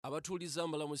Abatuuliza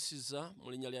mbalamusiza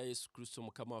mu linnya lya Yesu Kristo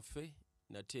Mukama waffe,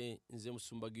 nate nze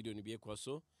Musumba Gideon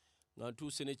Byekwaso nga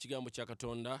ntuuse n'ekigambo kya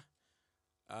Katonda.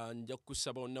 Nja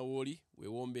kukusaba wonna w'oli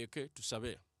weewombeeke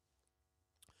tusabe.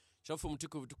 Kyaffe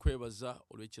omutukuvu tukwebaza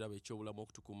olw'ekirabo eky'obulamu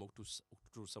okutukuuma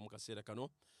okututuusa mu kaseera kano.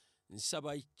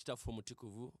 Nsaba Kitaffe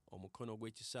omutukuvu omukono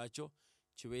gw'ekisa kyo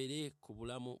kibeere ku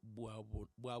bulamu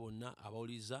bwa bonna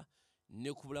abawuliza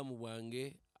ne ku bulamu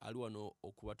bwange ali wano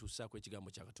okubatuusaako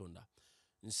ekigambo kya Katonda.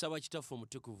 Nsaba Kitaffe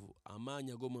omutukuvu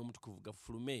amaanyi ag'Omwoyo Omutukuvu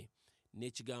gafulume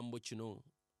n'ekigambo kino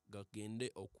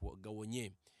gagende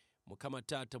gawonye. Mukama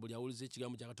Taata buli awuliza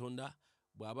ekigambo kya Katonda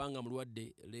bw'abanga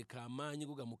mulwadde leka amaanyi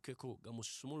go gamukkeko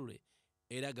gamusumulule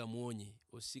era gamuwonye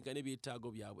osinkane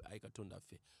ebyetaago byabwe ayi Katonda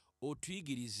ffe.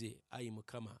 Otuyigirize ayi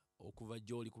Mukama okuva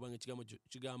gy'oli kubanga ekigambo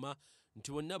kigamba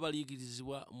nti bonna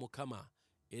baliyigirizibwa Mukama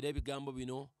era ebigambo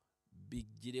bino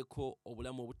bijjireko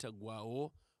obulamu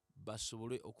obutaggwaawo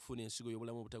basobole okufuna ensigo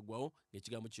y'obulamu obutaggwaawo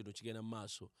ng'ekigambo kino kigenda mu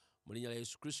maaso mu linnya lya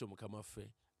Yesu Kristo Mukama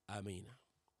waffe. Amiina.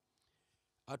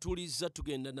 Atuuliza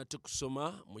tugenda nate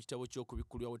kusoma mu kitabo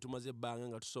ky'okubikkulwa we tumaze ebbanga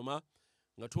nga tusoma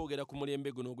nga twogera ku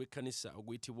mulembe guno ogw'ekkanisa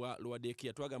oguyitibwa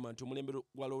Lowadekiya. Twagamba nti omulembe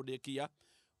gwa Lowadekiya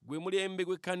gwe mulembe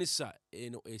gw'ekkanisa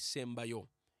eno esembayo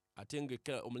ate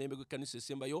omulembe gw'ekkanisa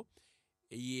esembayo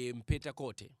ye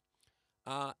Pentekote.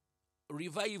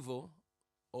 Revival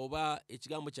oba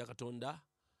ekigambo kya Katonda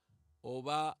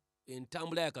oba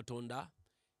entambula ya Katonda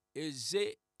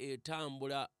eze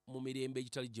etambula mu mirembe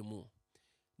egitali gimu,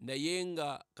 naye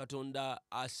nga Katonda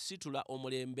asitula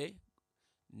omulembe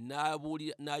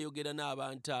n'ayogera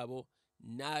n'abantu abo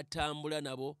n'atambula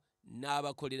nabo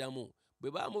n'abakoleramu.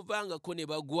 Bwe baamuvangako ne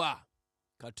bagwa,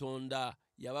 Katonda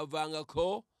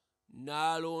yabavangako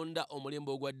n'alonda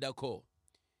omulembe ogwaddako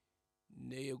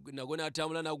nagwo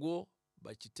n'atambula nagwo.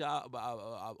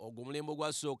 Ogwo omulembe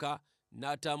ogwasooka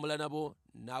n'atambula nabo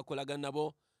n'akolagana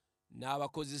nabo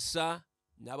n'abakozesa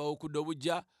n'abawukudde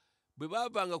obujja. Bwe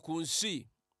baavanga ku nsi,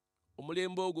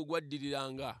 omulembe ogwo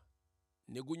gwaddiriranga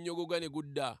ne gunnyogoga ne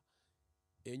gudda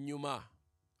ennyuma.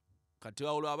 Kati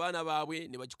olwo abaana baabwe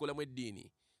ne bakikolamu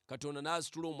eddiini. Katonda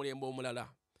n'asitula omulembe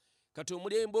omulala. Kati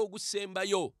omulembe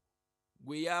ogusembayo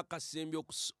gwe yaakasembye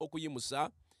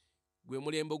okuyimusa gwe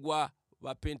mulembe gwa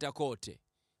Bapentekote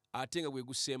ate nga gwe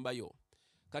gusembayo.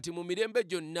 Kati mu mirembe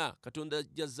gyonna Katonda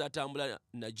jazza atambula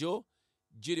nagyo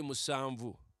giri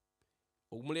 7.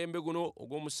 Omulembe guno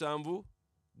ogw'omusanvu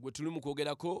gwe tuli mu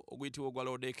kwogerako oguyitibwa ogwa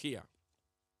Lowadekiya.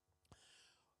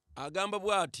 Agamba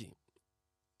bw'ati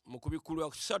mu kubikkulwa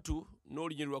 3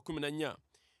 n'olunyiriri lwa 14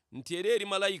 nti era eri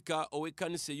malayika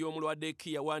ow'ekkanisa ey'omu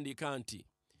Lowadekiya wandiika nti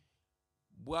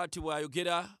bw'ati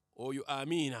bw'ayogera oyo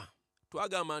Amiina.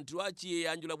 Twagamba nti lwaki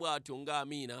yeeyanjula bw'atyo nga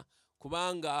Amiina?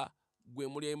 Kubanga gwe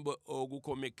mulembe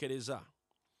ogukomekkereza.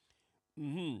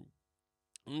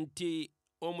 Nti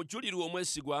omujulirwa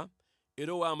omwesigwa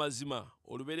era ow'amazima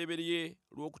olubereberye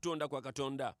lw'okutonda kwa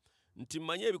Katonda, nti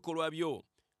mmanyi ebikolwa byo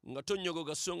nga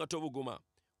tonnyogoga so nga tobuguma,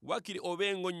 wakiri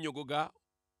obenga onnyogoga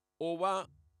oba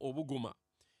obuguma.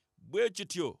 Bwe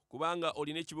kityo kubanga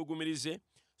olina ekibugumirize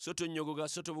so tonnyogoga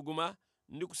so tobuguma,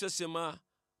 ndikusesema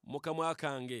mu kamwa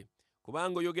kange.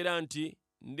 Kubanga oyogera nti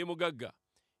ndi mugagga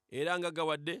era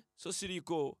ngaggawadde so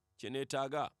siriiko kye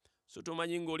neetaaga, so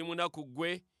tomanyi ng'oli munaku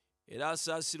ggwe era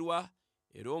asaasirwa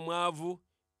era omwavu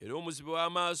era omuzibe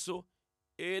w'amaaso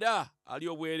era ali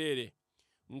obwereere.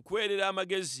 Nkwerera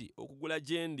amagezi okugula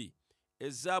gye ndi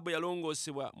ezaabu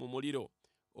yalongoosebwa mu muliro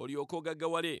olyoke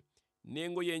ogaggawale,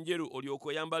 n'engoye enjeru olyoke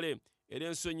oyambale, era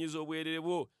ensonyi z'obwereere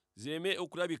bwo zireme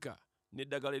okulabika,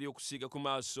 n'eddagala ery'okusiiga ku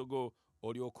maaso go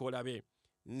olyoke olabe.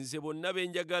 Nze bonna be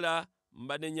njagala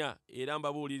mbanenya era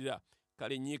mbabuulirira,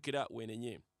 kale nyiikira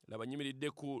weenenye. Laba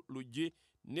nyimiridde ku luggi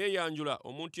neeyanjula,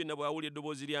 omuntu yenna bw'awulira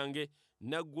eddoboozi lyange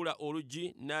n'aggula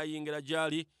oluggi n'ayingira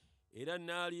gy'ali, era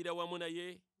n'aliira wamu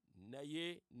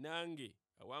naye nange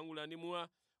awangula ndimuwa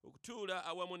okutuula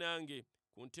awamu nange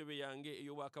ku ntebe yange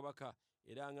ey'obwakabaka,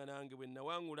 era nga nange bwe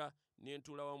nawangula ne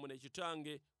ntuula wamu ne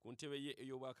Kitange ku ntebe ye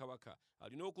ey'obwakabaka.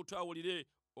 Alina okutu awulire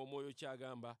Omwoyo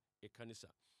ky'agamba ekkanisa.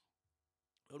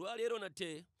 Olwaleero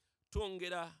nate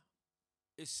twongera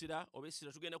essira oba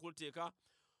essira tugenda kuluteeka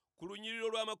ku lunyiriro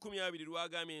lwa 20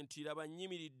 lwagambye nti laba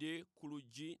nyimiridde ku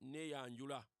luggi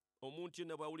neeyanjula, omuntu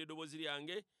yenna bw'awulira eddoboozi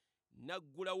lyange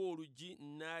n'aggulawo oluggi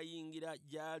n'ayingira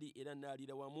gy'ali era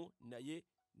n'aliira wamu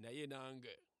naye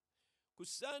nange. Ku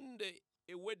Sande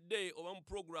ewedde oba mu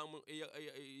puroguramu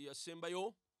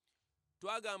eyasembayo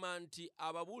twagamba nti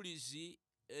ababuulizi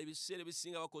ebiseera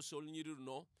ebisinga bakosa olunyiriri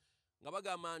luno nga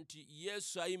bagamba nti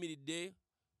Yesu ayimiridde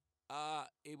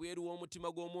ebweru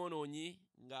w'omutima gw'omwonoonyi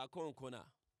ng'akonkona,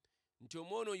 nti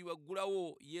omwonoonyi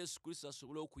waggulawo Yesu Kristo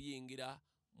asobole okuyingira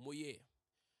mu ye.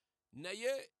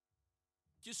 naye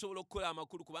kisobola okukola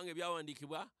amakulu kubanga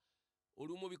ebyawandiikibwa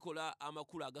olumu bikola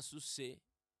amakulu agasusse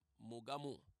mu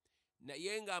gamu,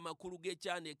 naye ng'amakulu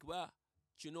g'ekyandiikibwa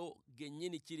kino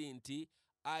gennyini kiri nti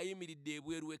ayimiridde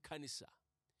ebweru w'ekkanisa,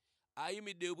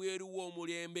 ayimiridde ebweru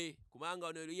w'omulembe, kubanga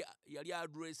ono yali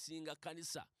adressinga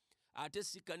kanisa, ate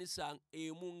si kanisa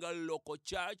emu nga local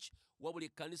church, wabula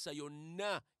ekkanisa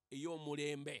yonna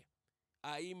ey'omulembe.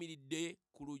 Ayimiridde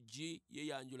ku luggi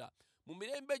yeyanjula. Mu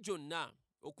mirembe gyonna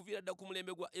okuviira dda ku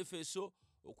mulembe gwa Efeso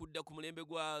okudda ku mulembe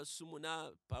gwa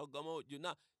Sumuna, Pergamo,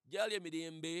 gyonna gyali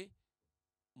emirembe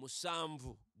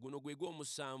 7. Guno gwe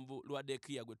gw'omusanvu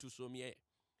Lwadekiya gwe tusomye.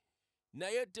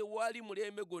 Naye tewali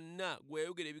mulembe gwonna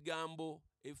gweyayogera ebigambo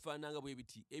ebifaananga bwe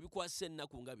biti ebikwasa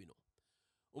ennaku nga bino.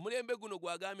 Omulembe guno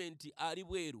gwagambye nti ali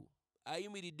bweru,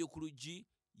 ayimiridde ku luggi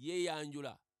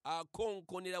yeeyanjula,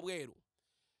 akonkonera bweru.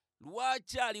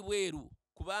 Lwaki ali bweru?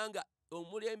 Kubanga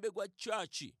omulembe gwa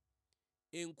church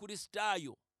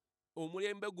enkristaayo,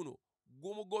 omulembe guno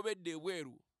gumugobedde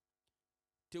ebweru,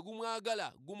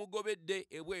 tegumwagala, gumugobedde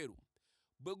ebweru.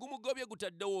 Bwe gumugobye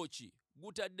gutaddewo ki?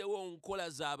 Gutaddewo nkola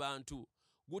z'abantu,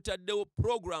 gutaddewo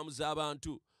programs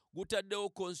z'abantu, gutaddewo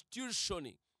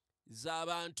constitution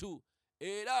z'abantu.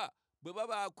 Era bwe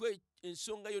babaako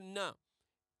ensonga yonna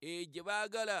gye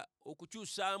baagala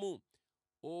okukyusaamu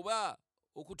oba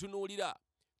okutunuulira,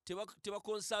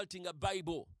 tebakonsultinga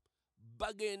Bible,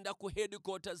 bagenda ku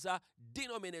headquarter za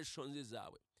denominations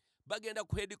zaabwe, bagenda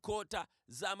ku headquarter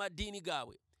z'amadiini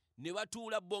gaabwe, ne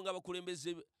batuula bo nga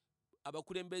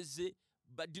abakulembeze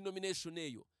ba denomination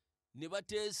eyo, ne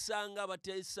bateesa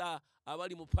abateesa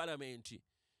abali mu palamenti,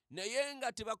 naye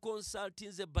nga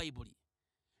tebakonsultinze Bible.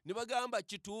 Ne bagamba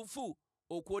kituufu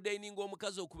okwodayininga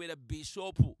omukazi okubeera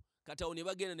bishopu, kati awo ne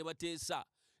bagenda ne bateesa,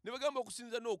 ne bagamba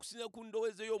okusinza ku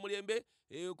ndowooza ey'omulembe,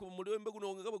 ku mulembe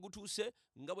guno nga bwe gutuuse,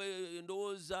 nga bwe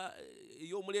endowooza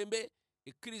ey'omulembe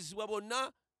ekkirizibwa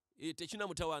bonna,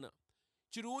 tekinamutawaana.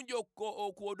 Kirungi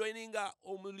okwodayininga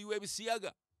omuli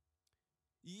w'ebisiyaga,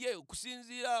 ye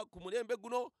okusinziira ku mulembe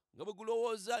guno nga bwe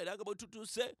gulowooza era nga bwe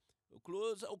tutuuse,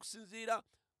 okusinziira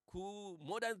ku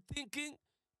modern thinking,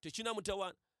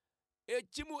 tekinamutawaana.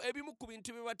 Ebimu ku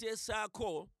bintu bye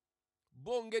bateesaako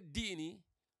bo ng'eddiini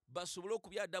basobole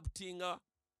okubyadaputinga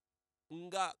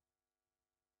nga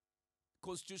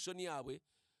constitution yaabwe,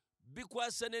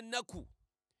 bikwasa n'ennaku.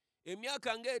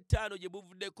 Emyaka nga5 gye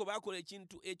buvuddeko baakola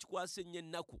ekintu ekikwasa ennyo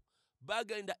ennaku.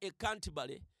 Bagenda e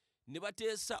Canterbury ne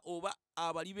bateesa oba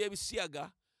abali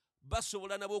b'ebisiyaga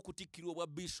basobola nabo okutikkirwa obwa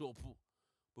bishopu.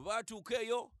 Bwe baatuuka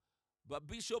eyo,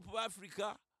 babishopu ba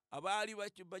Africa abaali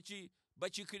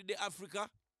bakiikiridde Africa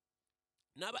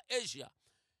n'aba Asia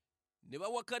ne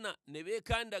bawakana, ne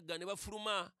beekandaga, ne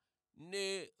bafuluma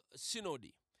ne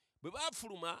sinodi. Bwe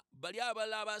baafuluma, bali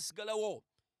abalala abaasigalawo,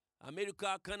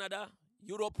 America, Canada,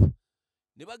 Europe,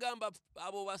 ne bagamba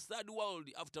abo ba third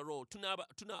world after all,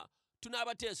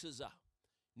 tunaabateeseza.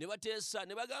 Ne bateesa,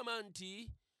 ne bagamba nti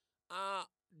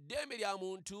ddembe lya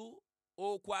muntu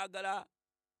okwagala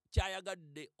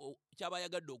ky'aba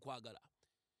yagadde okwagala.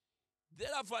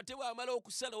 Therefore ate bw'amala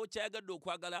okusalawo ky'ayagadde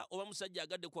okwagala, oba musajja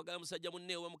agadde kwagala musajja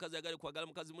munne, oba mukazi agadde kwagala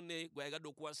mukazi munne gw'ayagadde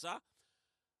okuwasa,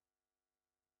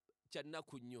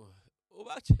 kyannaku nnyo.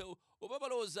 Oba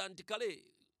balowooza nti kale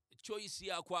choice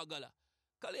yakwagala,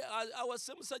 kale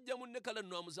awase musajja munne, kale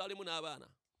nno amuzaalemu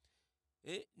n'abaana.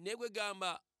 Naye gwe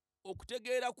gamba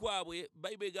okutegeera kwabwe,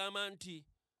 Bayibuli egamba nti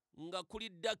nga kuli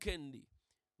dakendi,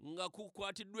 nga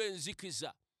kukwatiddwa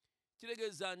enzikiza,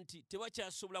 kitegeeza nti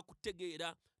tebakyasobola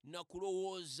kutegeera na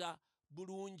kulowooza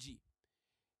bulungi.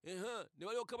 Ne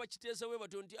balyoka bakiteesa bwe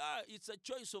batyo nti it's a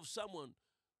choice of someone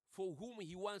for whom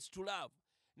he wants to love.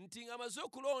 Nti ng'amaze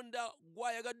okulonda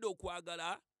gw'ayagadde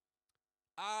okwagala,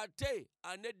 ate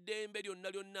aneddembe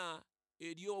lyonna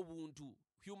ery'obuntu,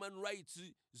 human rights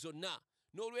zonna.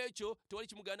 N'olwekyo tewali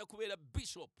kimuganda kubeera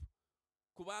bishop,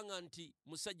 kubanga nti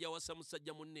musajja awasa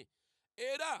musajja munne.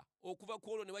 Era okuva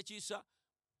ku olwo ne bakiisa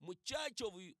mu Church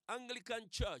of Anglican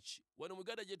Church, wano mu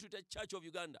Uganda gye tuyita Church of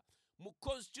Uganda, mu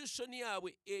constitution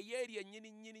yaabwe eyeeri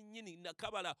ennyini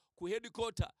nakabala ku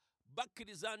headquarter,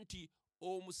 bakkiriza nti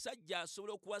omusajja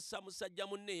asobola okuwasa musajja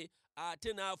munne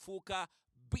ate n'afuuka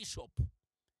bishop.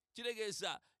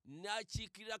 Kitegeeza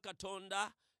n'akiikirira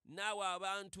Katonda n'awa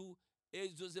abantu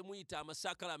ezo ze muyita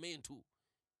amasakalamentu.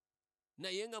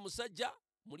 Naye nga musajja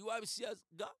muli wa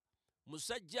bisiyaga,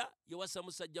 musajja yawasa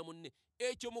musajja munne.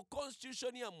 Ekyo mu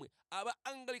constitution yammwe aba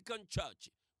Anglican Church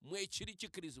mwekiri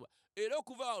kikkirizibwa. Era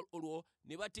okuva olwo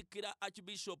ne batikkira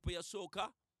Archbishop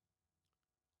yasooka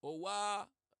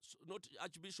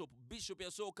Bishop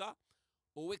yasooka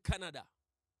ow'e Canada,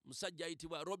 musajja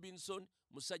ayitibwa Robinson,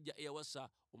 musajja eyawasa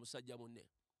omusajja munne.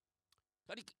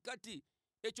 kati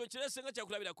ekyo kirese nga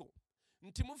kyakulabirako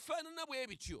nti mufaanana bwe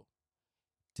bityo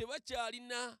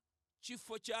tebakyalina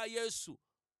kifo kya Yesu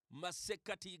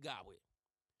masekkati gaabwe,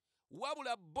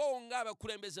 wabula bo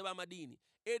ng'abakulembeze b'amadiini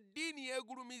eddiini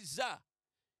yeegulumiza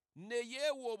ne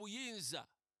yeewa obuyinza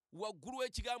waggulu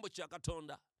w'ekigambo kya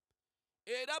Katonda,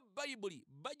 era Bayibuli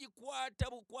bagikwata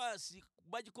bukwasi,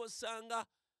 bagikozesanga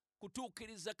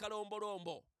kutuukiriza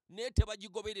kalombolombo naye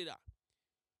tebagigoberera.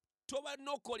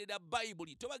 Tobanokolera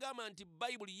Bayibuli, tobagamba nti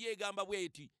Bayibuli yeegamba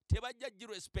bweti, tebajja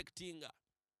girespektinga.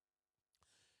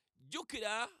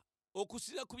 Jjukira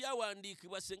okusinziira ku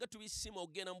byawandiikibwa senga tubisima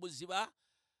okugenda mu buziba,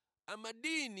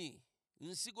 amadiini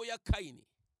nsigo ya Kayini.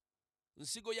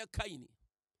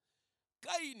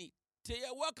 Kayini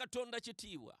teyawa Katonda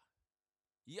kitiibwa,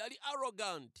 yali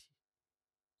arrogant,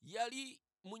 yali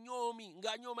munyoomi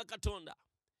ng'anyooma Katonda,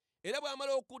 era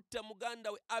bw'amala okutta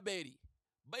muganda we Aberi,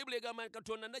 Bayibuli egamba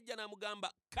Katonda najja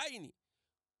n'amugamba, Kayini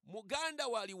muganda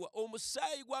wo aliwa,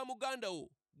 omusaayi gwa muganda wo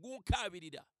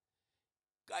gunkaabirira.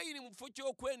 Kayini mu kifo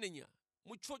ky'okwenenya,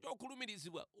 mu kifo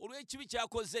ky'okulumirizibwa olw'ekibi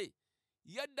ky'akoze,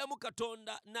 yaddamu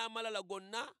Katonda n'amalala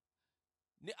gonna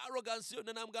ne arrogance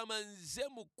yonna n'amugamba nze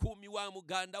mukuumi wa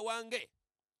muganda wange.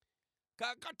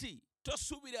 Kaakati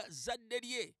tosuubira zadde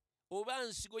lye oba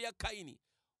nsigo ya Kayini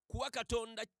kuwa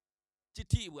Katonda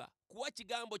kitiibwa, kuwa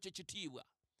kigambo kye kitiibwa.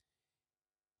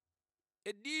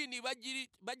 Eddiini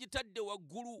bagitadde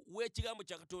waggulu w'ekigambo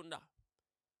kya Katonda.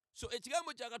 So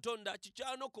ekigambo kya Katonda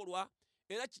kikyanokolwa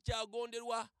era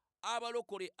kikyagonderwa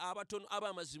abalokole abatono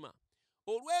ab'amazima.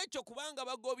 Olw'ekyo kubanga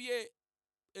bagobye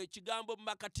ekigambo mu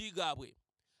makati gaabwe,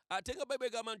 ate nga Bayibuli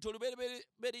egamba nti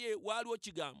olubereberye waaliwo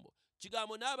kigambo,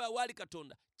 kigambo n'aba waali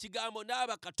Katonda, kigambo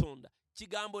n'aba Katonda,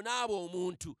 kigambo n'aba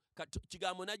omuntu,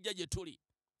 kigambo n'ajja gye tuli.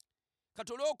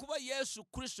 Kati olw'okuba Yesu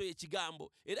Kristo ye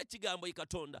kigambo era kigambo ye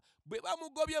Katonda, bwe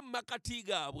bamugobye mu makati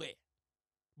gaabwe,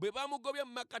 bwe bagobye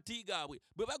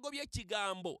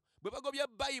ekigambo, bwe bagobye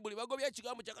Bayibuli, bagobye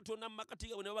ekigambo kya Katonda mu makati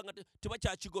gaabwe, ne babanga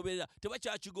tebakyakigoberera,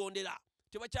 tebakyakigondera,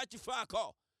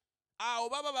 tebakyakifaako, awo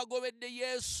baba bagobedde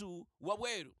Yesu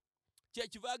wabweru.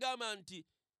 Kyekiva agamba nti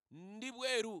ndi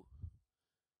bweru,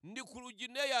 ndi ku luggi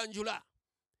neeyanjula.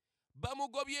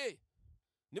 Bamugobye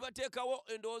ne bateekawo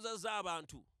endowooza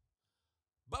z'abantu,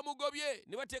 bamugobye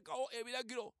ne bateekawo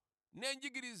ebiragiro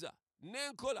n'enjigiriza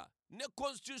n'enkola ne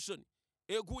constitution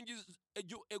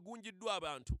egunjiddwa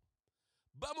abantu.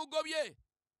 Bamugobye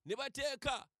ne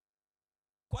bateeka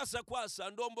kwasa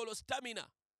ndombolo stamina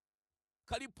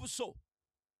kalipuso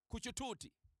ku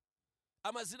kituuti,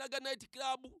 amazina ga night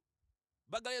club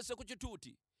bagayese ku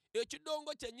kituuti,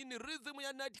 ekidongo kyennyini rhythm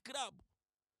ya night club,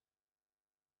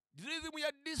 rhythm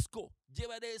ya disco gye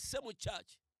baleese mu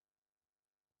church.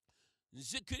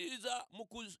 Nzikiriza mu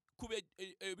kuba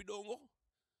ebidongo,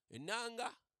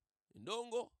 ennanga,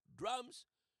 endongo, drums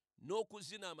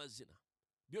n'okuzina amazina,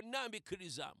 byonna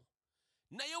mbikkirizaamu.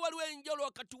 Naye waliwo enjawulo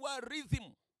wakati wa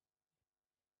rhythm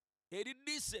eri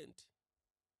decent.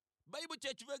 Bayibuli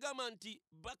kyekiva egamba nti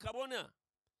bakabona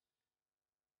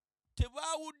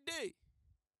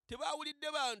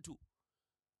tebaawulidde bantu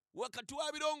wakati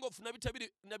wa birongoofu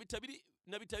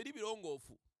na bitali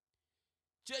birongoofu.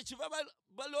 Kyekiva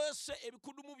baloose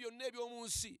ebikudumu byonna eby'omu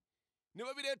nsi ne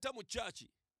babireeta mu kyaki.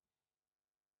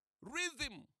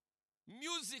 Rhythm,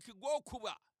 music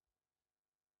gw'okuba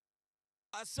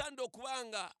asaana okuba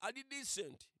nga ali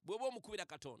decent bw'oba omukubira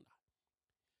Katonda.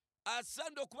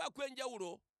 Asaana okuba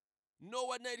kw'enjawulo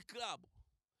n'owa night club.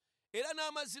 Era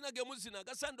n'amazina ge muzina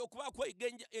gasaana okubaako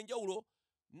enjawulo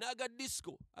n'aga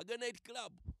disco aga night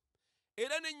club.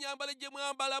 Era n'ennyambala gye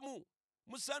mwambalamu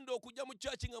musaana okujja mu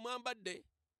kyaki nga mwambadde,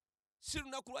 si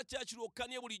lunaku lwa kyaki lwokka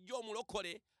naye bulijjo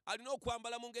omulokole alina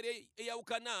okwambala mu ngeri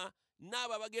eyawukana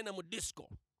n'abo abagenda mu disco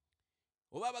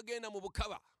oba abagenda mu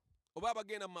bukaba oba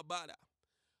abagenda mu mabaala.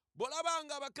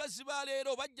 Bw'olabanga abakazi ba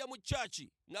leero bajja mu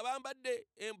kyaki nga bambadde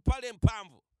empale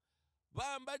empanvu,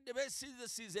 bambadde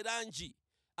beesiizesiize langi,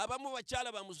 abamu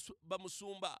bakyala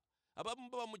bamusumba, abamu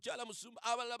bamukyala musumba,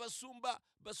 abalala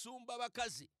basumba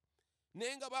bakazi,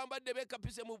 naye nga bambadde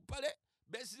beekapise mu mpale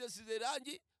beesiizesiize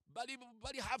langi,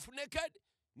 bali half naked,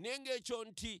 naye ng'ekyo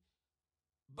nti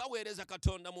baweereza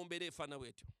Katonda mu mbeera efaana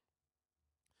bwetyo.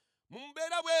 Mu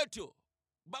mbeera bwetyo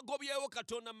bagobyewo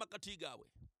Katonda mu makati gaabwe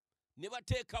ne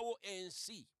bateekawo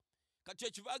ensi. Kati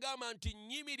ekiva agamba nti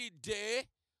nnyimiridde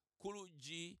ku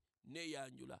luggi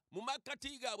neeyanjula. Mu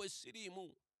makati gaabwe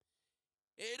siriimu.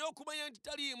 Era okumanya nti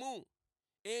taliimu,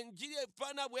 enjiri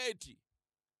efaana bweti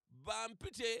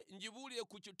bampite ngibuulire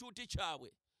ku kituuti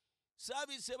kyabwe.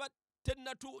 Saaviisi eba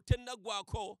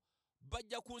tennaggwako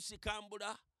bajja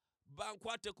kunsikambula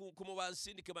bankwate ku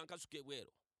mubansindike bankasuke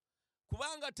ebweru.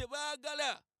 Kubanga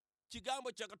tebaagala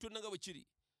kigambo kya Katonda nga bwe kiri,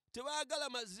 tebaagala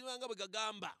mazima nga bwe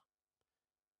gagamba.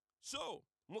 So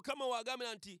Mukama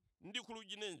wagambira nti ndi ku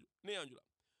luggi neyanjula.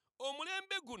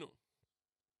 Omulembe guno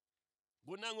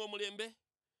gwonna ng'omulembe,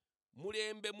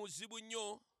 mulembe muzibu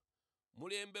nnyo,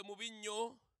 mulembe mubi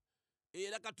nnyo,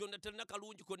 era Katonda talina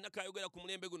kalungi konna kayogera ku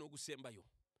mulembe guno ogusembayo.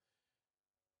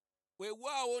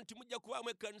 Weewaawo nti mujja kubaamu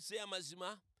ekkanisa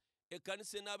y'amazima,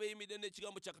 ekkanisa enaabeyimiridde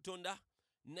n'ekigambo kya Katonda,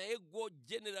 naye gwo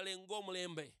generale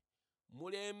ng'omulembe,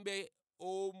 mulembe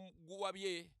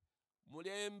oguwabye,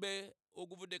 mulembe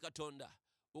oguvudde Katonda,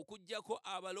 okuggyako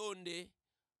abalonde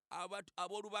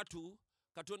ab'olubatu.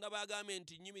 Katonda bagambye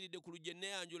nti nyimiridde ku luggi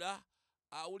neyanjula,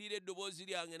 awulira eddoboozi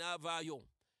lyange n'avaayo.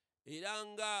 Era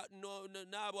nga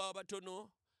n'abo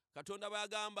abatono Katonda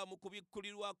bagamba mu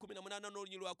Kubikkulirwa 18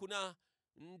 n'olunyi lwa 4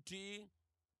 nti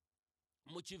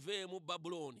mukiveemu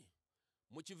Babuloni,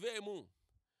 mukiveemu.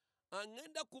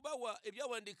 Ngenda kubawa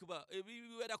ebyawandiikibwa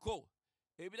ebiwerako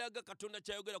ebiraga Katonda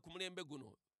kyayogera ku mulembe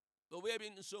guno, oba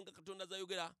ensonga Katonda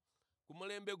zayogera ku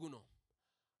mulembe guno.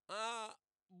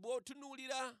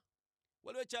 Bw'otunuulira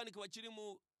waliwo ekyandikibwa kiri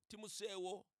mu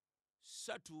Timoseewo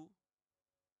 3,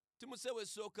 Timoseewo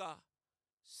esooka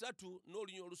 3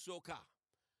 n'olunyi olusooka.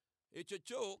 Ekyo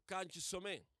kyo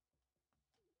kankisome.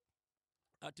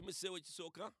 Timoseewo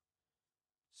ekisooka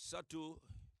 3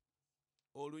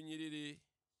 olunyiriri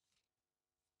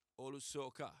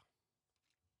olusooka.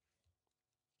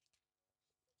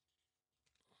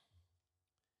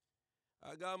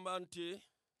 Agamba nti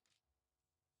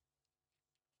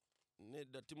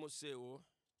nedda Timoseewo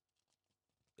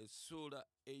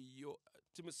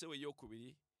Timoseewo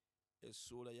eyokubiri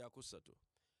essuula ya 3.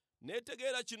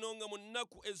 Neetegeera kino nga mu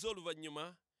nnaku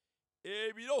ez'oluvannyuma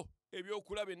ebiro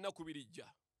ebyokulaba ennaku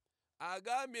birijja.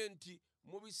 Agambye nti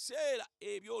mu biseera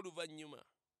eby'oluvannyuma,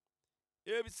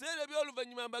 ebiseera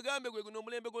eby'oluvannyuma mbagambe gwe guno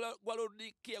omulembe gwa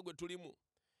Lodikiya gwe tulimu.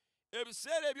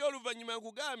 Ebiseera eby'oluvannyuma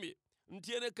nkugambye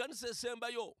nti eno ekkanisa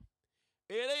esembayo,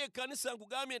 era ekkanisa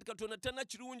nkugambye nti Katonda talina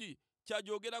kirungi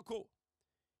kyagyogerako.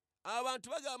 Abantu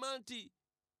bagamba nti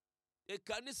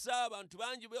ekkanisa abantu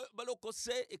bangi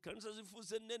balokose, ekkanisa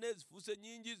zifuuse nnene, zifuuse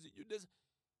nnyingi, zijjudde,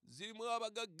 zirimu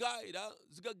abagagga era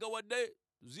zigaggawadde,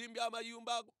 zimbye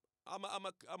amayumba,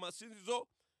 amasinzizo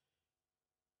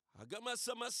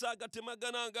agamasamasa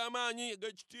agatemagana ag'amaanyi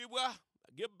ag'ekitiibwa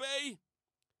ag'ebbeeyi.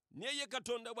 Naye ye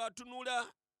Katonda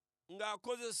bw'atunuula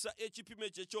ng'akozesa ekipimo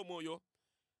ekyo eky'omwoyo,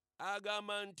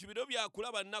 agamba nti biro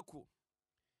byakulaba nnaku.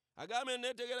 Agambye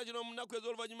neetegeera kino mu nnaku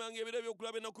ez'oluvannyuma ng'ebiro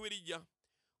ebyokulaba ennaku birijja,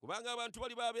 kubanga abantu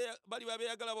baliba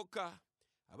beeyagala bokka,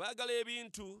 abaagala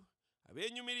ebintu,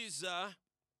 abeenyumiriza,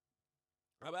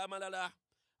 ab'amalala,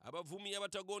 abavumi,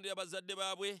 abatagondera bazadde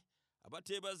baabwe,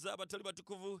 abateebaza, abatali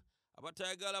batukuvu,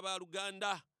 abatayagala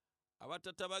baaluganda,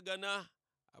 abatatabagana,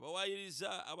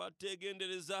 abawaayiriza,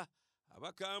 abateegendereza,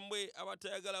 abakambwe,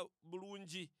 abatayagala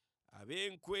bulungi,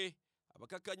 ab'enkwe,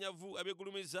 abakakanyavu,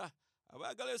 abeegulumiza,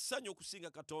 abaagala essanyu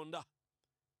okusinga Katonda.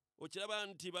 Okiraba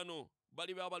nti bano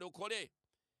baliba abalokole,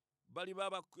 baliba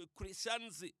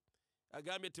abakristians.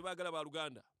 Agambye tebaagala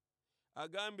baaluganda,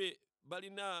 agambye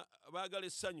baagala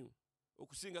essanyu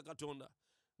okusinga Katonda,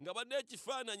 nga balina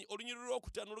ekifaananyi. Olunyiriri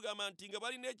lw'okutaano lugamba nti nga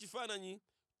balina ekifaananyi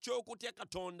ky'okutya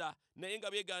Katonda naye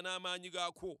nga beegaana amaanyi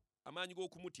gaakwo, amaanyi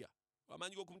g'okumutya.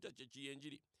 Amaanyi g'okumutya kye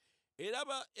kiyenjiri.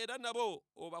 Era nabo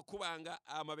obakubanga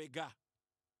amabega.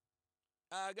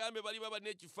 Agambye baliba balina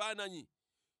ekifaananyi,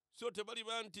 so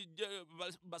tebaliba nti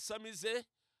basamize,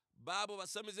 baabo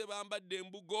basamize bambadde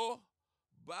embugo,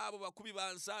 baabo bakubi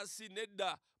ba nsaasi.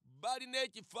 Nedda, balina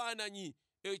ekifaananyi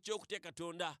eky'okutya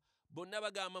Katonda. Bonna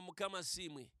bagamba Mukama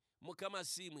asiimwe, Mukama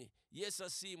asiimwe, Yesu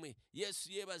asiimwe,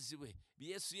 Yesu yeebazibwe,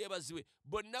 Yesu yeebazibwe.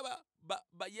 Bonna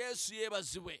ba Yesu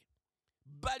yeebazibwe.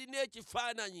 Balina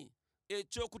ekifaananyi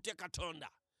eky'okutya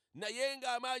Katonda, naye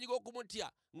ng'amaanyi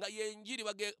g'okumutya nga yenjiri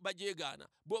bajeegaana.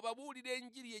 Bw'obabuulira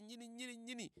enjiri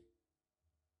yennyini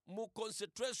mu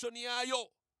concentration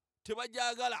yayo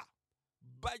tebajagala,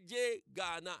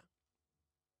 bajeegaana.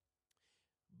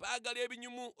 Baagala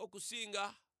ebinyumu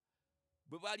okusinga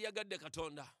bwe baalyagadde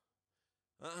Katonda.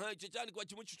 Ekyo kyandikibwa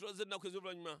kimu kitulaze ennaku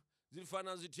ez'oluvannyuma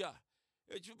zirifaanana zitya.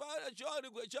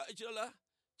 Ekyandikibwa ekirala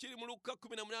kiri mu Luka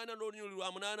 18 n'olunyi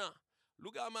lwa 8,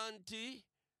 lugamba nti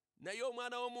naye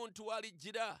Omwana w'Omuntu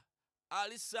w'alijjira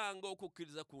alisanga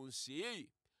okukkiriza ku nsi,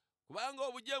 kubanga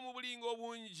obujeemu bulinga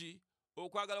obungi,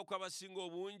 okwagala kw'abasinga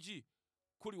obungi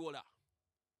kuliwola.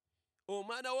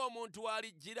 Omwana w'Omuntu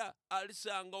w'alijjira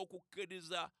alisanga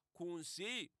okukkiriza ku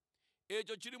nsi.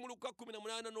 Ekyo kiri mu Luka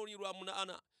 18 n'olunyi lwa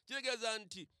 8. Kitegeeza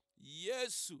nti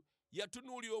Yesu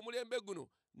yatunuulira omulembe guno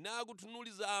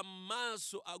n'agutunuuliza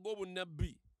amaaso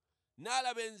ag'obunnabbi,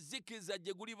 n'alaba enzikiriza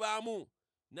gye gulibaamu,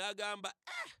 n'agamba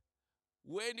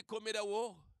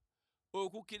wendikomerawo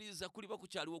okukkiriza kuliba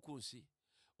kukyaliwo ku nsi,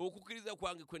 okukkiriza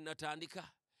kwange kwe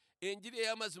natandika, enjiri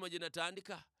ey'amazima gye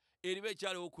natandika eriba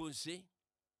ekyaliwo ku nsi.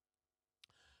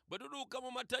 Bwe tuduuka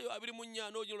mu Matayo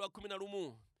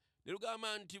 24:11 ne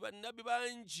lugamba nti bannabbi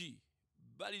bangi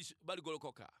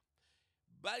baligolokoka,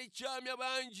 balikyamya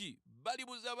bangi,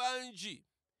 balibuza bangi,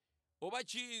 oba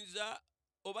kiyinza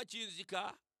oba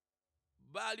kiyinzika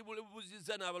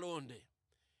balibuzizza n'abalonde.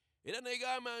 Era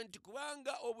negamba nti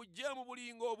kubanga obujeemu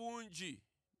bulinga obungi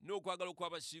n'okwagala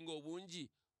okw'abasinga obungi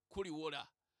kuliwola.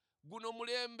 Guno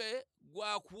mulembe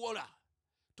gwa kuwola.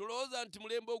 Tolowooza nti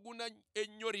mulembe oguna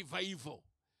ennyo revival.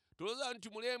 Tolowooza nti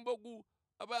mulembe ogu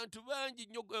abantu bangi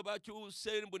nnyo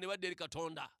bakyuse mbu ne badda eri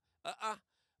Katonda.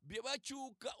 Bye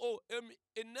bakyuka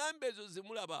ennamba ezo ze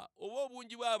mulaba oba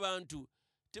obungi bw'abantu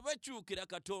tebakyukira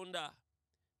Katonda.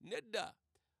 Nedda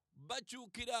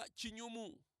bakyukira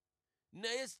kinyumu.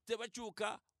 Naye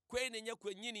tebakyuka kwenenya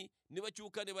kwennyini ne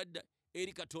bakyuka ne badda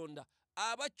eri Katonda.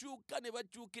 Abakyuka ne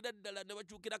bakyukira ddala ne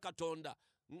bakyukira Katonda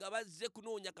nga bazze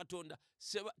kunoonya Katonda,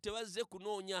 tebazze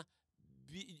kunoonya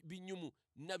binyumu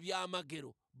na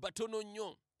byamagero, batono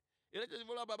nnyo. Era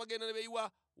kyekivalaba bagenda ne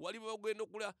beyiwa wali bagenda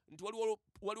okula nti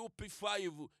waliwo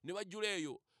P5 ne bajjula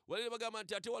eyo. Wali bagamba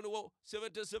nti ate waliwo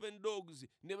 77 dogs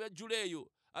ne bajjula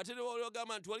eyo. Ate ne wali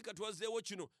bagamba nti wali kati wazzeewo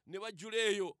kino ne bajjula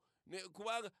eyo.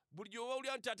 Kubanga buli gyoba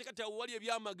olya nti ate kati awo wali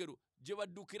ebyamagero gye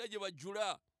baddukira gye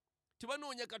bajjula.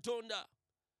 Tebanoonya Katonda,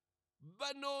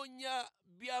 banoonya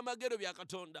byamagero bya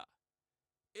Katonda.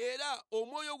 Era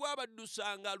omwoyo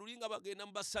gw'abaddusanga luli nga bagenda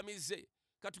mu basamize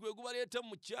kati gwe gubaleeta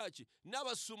mu kyaki.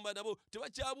 N'abasumba nabo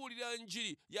tebakyabuulira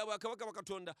njiri ya bwakabaka bwa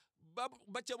Katonda,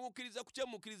 bakyamuukiriza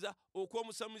kukyamuukiriza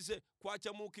okw'omusamize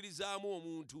kwakyamuukirizaamu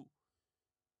omuntu.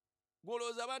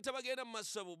 Gwolowooza abantu abagenda mu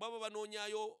masabo baba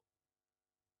banoonyayo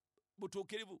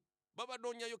butuukirivu, baba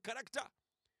banoonyayo karakita,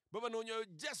 baba banoonyayo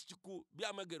just ku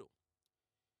byamagero.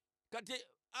 Kati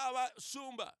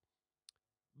abasumba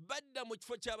badda mu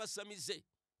kifo ky'abasamize,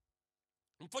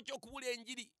 mu kifo ky'okubuula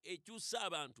enjiri ekyusa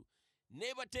abantu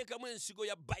n'ebateekamu ensigo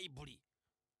ya Bayibuli.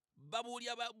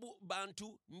 Babuulya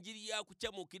bantu njiri ya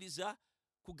kukyamuukiriza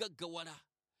kugaggawala.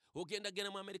 Ogenda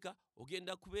genda mu Amerika,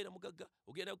 ogenda kubeera mugagga,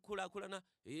 ogenda kukulaakulana,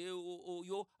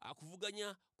 oyo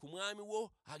akuvuganya ku mwami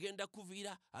wo agenda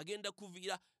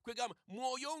kuviira. Kwegamba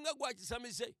mwoyo nga gwa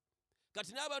kisamize.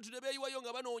 Kati n'abantu ne beeyiwayo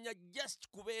nga banoonya just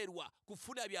kubeerwa,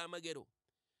 kufuna byamagero.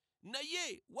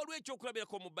 Naye waliwo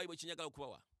ekyokulabirako mu Bayibuli kyenyagala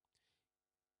okubawa.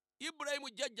 Ibulayimu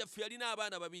jjajjaffe yalina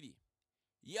abaana babiri.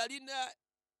 Yalina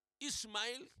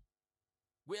Isimayiri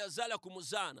gwe yazaala ku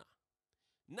muzaana,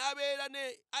 n'abeera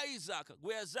ne Isaaka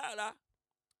gwe yazaala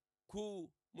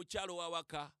ku mukyalo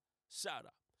w'awaka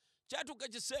Saara. Kyatuuka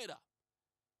ekiseera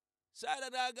Saara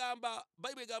n'agamba,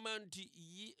 Bayibuli egamba nti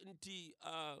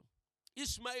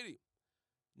Isimayiri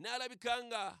n'alabika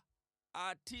nga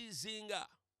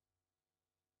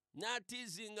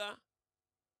n'atiizinga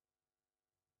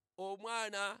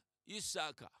omwana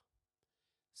Isaaka.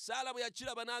 Saala bwe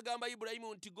yakiraba n'agamba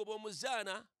Ibulayimu nti goba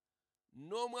omuzaana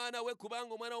n'omwana we,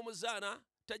 kubanga omwana w'omuzaana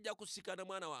tajja kusikana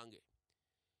mwana wange.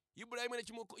 Ibulayimu ne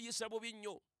kimuyisa bubi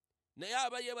nnyo, naye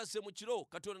aba yeebase mu kiro,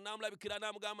 Katonda n'amulabikira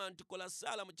n'amugamba nti kola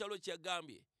Saala mu kyalo kye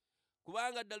yagambye,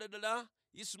 kubanga ddala ddala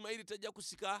Isimayiri tajja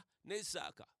kusika ne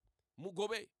Isaaka,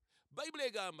 mugobe. Bayibuli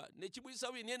egamba ne kimuyisa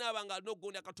bubi, naye n'aba nga alina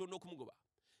okugondya Katonda okumugoba.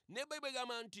 Ne Bayibuli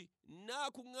egamba nti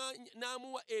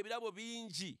n'amuwa ebirabo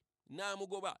bingi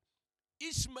n'amugoba.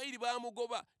 Isimayiri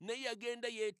baamugoba naye yagenda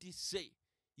yeetisse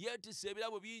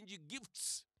ebirabo bingi,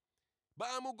 gifts.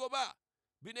 Baamugoba.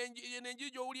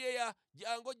 Enjiri gy'owuli eya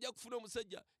jangu ojja kufuna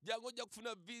omusajja, jangu ojja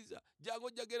kufuna visa, jangu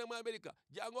ojja genda mu Amerika,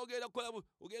 jangu ogenda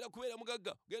kubeera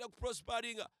mugagga, ogenda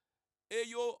kuprosparinga.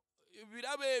 Eyo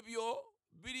ebirabo ebyo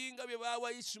biringa bye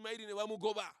baawa Isimayiri ne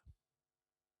bamugoba.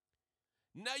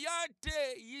 Naye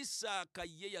ate Isaaka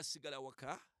ye yasigala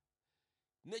waka,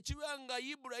 ne kiba nga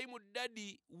Ibulayimu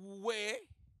dadi we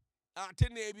ate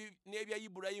n'ebya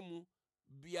Ibulayimu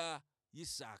bya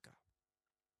Isaaka.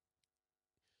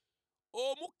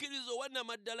 Omukkiriza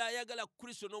owannamaddala ayagala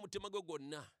Kristo n'omutima gwe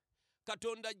gwonna,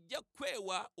 Katonda ajja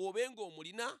kwewa obe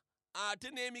ng'omulina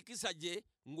ate n'emikisa gye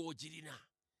ng'ogirina.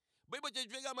 Bayibuli kye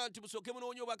kigamba nti musooke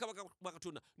munoonye obwakabaka bwa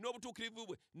Katonda n'obutuukirivu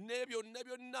bwe, ne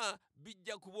byonna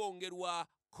bijja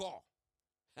kubongerwako.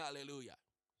 Haleluya.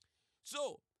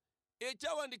 So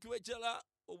ekyawandiikibwa ekirala,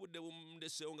 obudde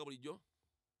bumndeseewo nga bulijjo,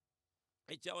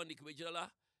 ekyawandiikibwa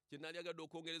ekirala kye nali agadde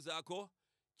okwongerezaako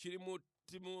kiri mu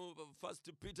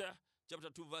 1 Peter chapter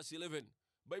 2 verse 11.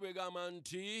 Bayibuli egamba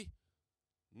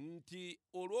nti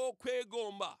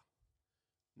olw'okwegomba,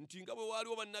 nti nga bwe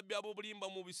waaliwo bannabbi ab'obulimba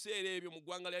mu biseera ebyo mu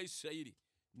ggwanga lya Isirayiri,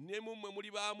 ne mummwe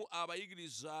mulibaamu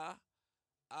abayigiriza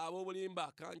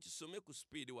ab'obulimba. Kankisome ku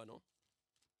speed wano.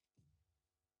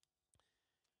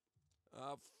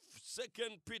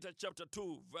 2 Peter chapter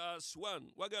 2 verse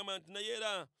 1 wagamba nti naye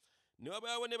era ne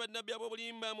wabaawo ne bannabbi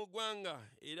ab'obulimba mu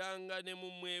ggwanga, era nga ne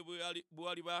mummwe bwe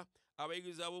waliba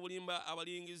abayigiriza ab'obulimba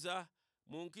abalingiza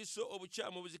mu nkiso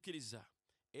obukyamu obuzikiriza,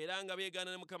 era nga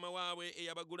beegaana ne Mukama waabwe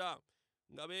eyabagula,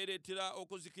 nga beereetera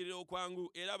okuzikirira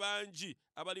okwangu, era bangi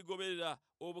abaligoberera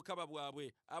obukaba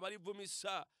bwabwe,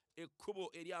 abalivumisa ekkubo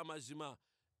ery'amazima,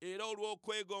 era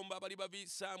olw'okwegomba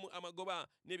balibaviisaamu amagoba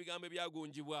n'ebigambo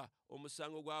ebyagunjibwa.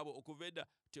 Omusango gwabo okuva edda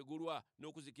tegulwa,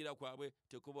 n'okuzikira kwabwe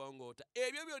tekubongoota.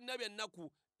 Ebyo byonna bya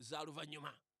nnaku za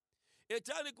luvannyuma.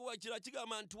 Ekyaliko wakira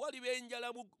kigamba nti waliba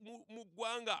enjala mu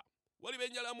ggwanga, waliba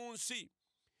enjala mu nsi,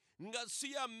 nga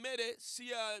si ya mmere, si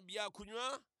ya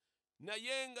byakunywa,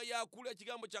 naye nga yakula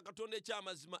ekigambo kya Katonda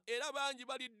eky'amazima. Era bangi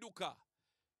balidduka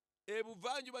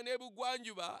ebuvanjuba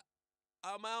n'ebugwanjuba,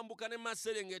 amambuka ne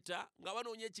maserengeta, nga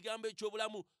banoonya ekigambo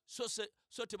eky'obulamu,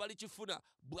 so tebalikifuna,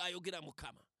 bw'ayogera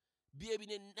Mukama.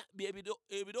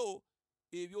 Ebiro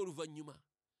eby'oluvannyuma.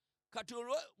 Kati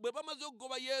bwe bamaze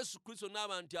okugoba Yesu Kristo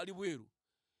n'aba nti ali bweru,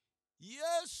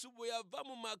 Yesu bwe yava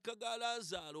mu maka ga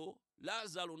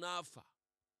Laazaalo n'afa.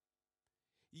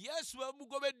 Yesu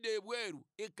bamugobedde ebweru,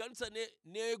 ekkanisa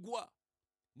n'egwa,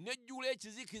 n'ejjula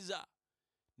ekizikiza,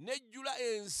 n'ejjula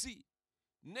ensi,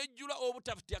 n'ejjula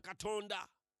obutafutya Katonda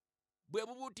bwe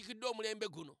bubuutikidde omulembe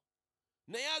guno.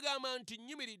 Naye agamba nti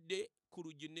nnyimiridde ku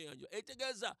luggi neyanjula.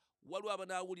 Etegeeza waliwo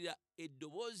abanaawulira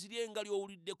eddoboozi lye nga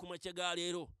ly'owulidde ku makya ga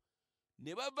leero,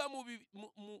 ne bava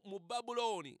mu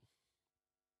Babulooni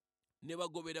ne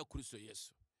bagobera Kristo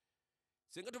Yesu.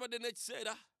 Singa tubadde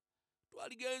n'ekiseera,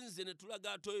 twaligenze ne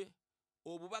tulaga ate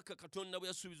obubaka Katonda bwe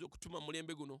yasuubiza okutuma mu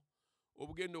mulembe guno,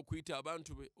 obugenda okuyita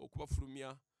abantu be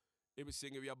okubafulumya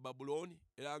ebisenge bya Babulooni,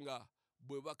 era nga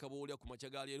bwe bubaka bw'olya ku makya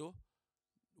ga leero,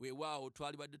 weewaawo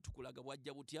twalibadde tukulaga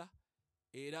bwajja butya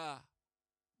era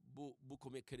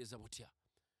bukomekereza butya.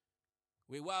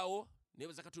 Weewaawo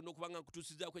neebaza Katonda okuba nga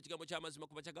nkutuusizaako ekigambo ky'amazima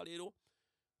ku makya ga leero.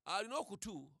 Alina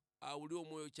okutu awulire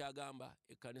omwoyo kyagamba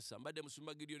ekkanisa. Mbadde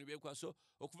Musumba Gideon Byekwaso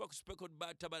okuva ku Speckled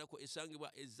Bar Tabernacle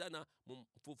esangibwa ezzana mu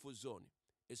Nfuufu Zone.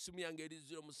 Essimu yange eri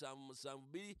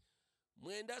 0772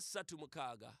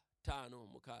 936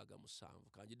 5667.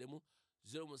 Kanjiddemu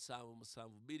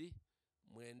 0772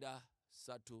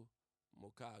 936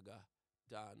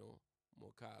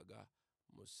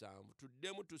 5667.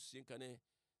 Tuddemu tusinkane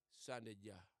Sande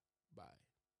jja. Bye.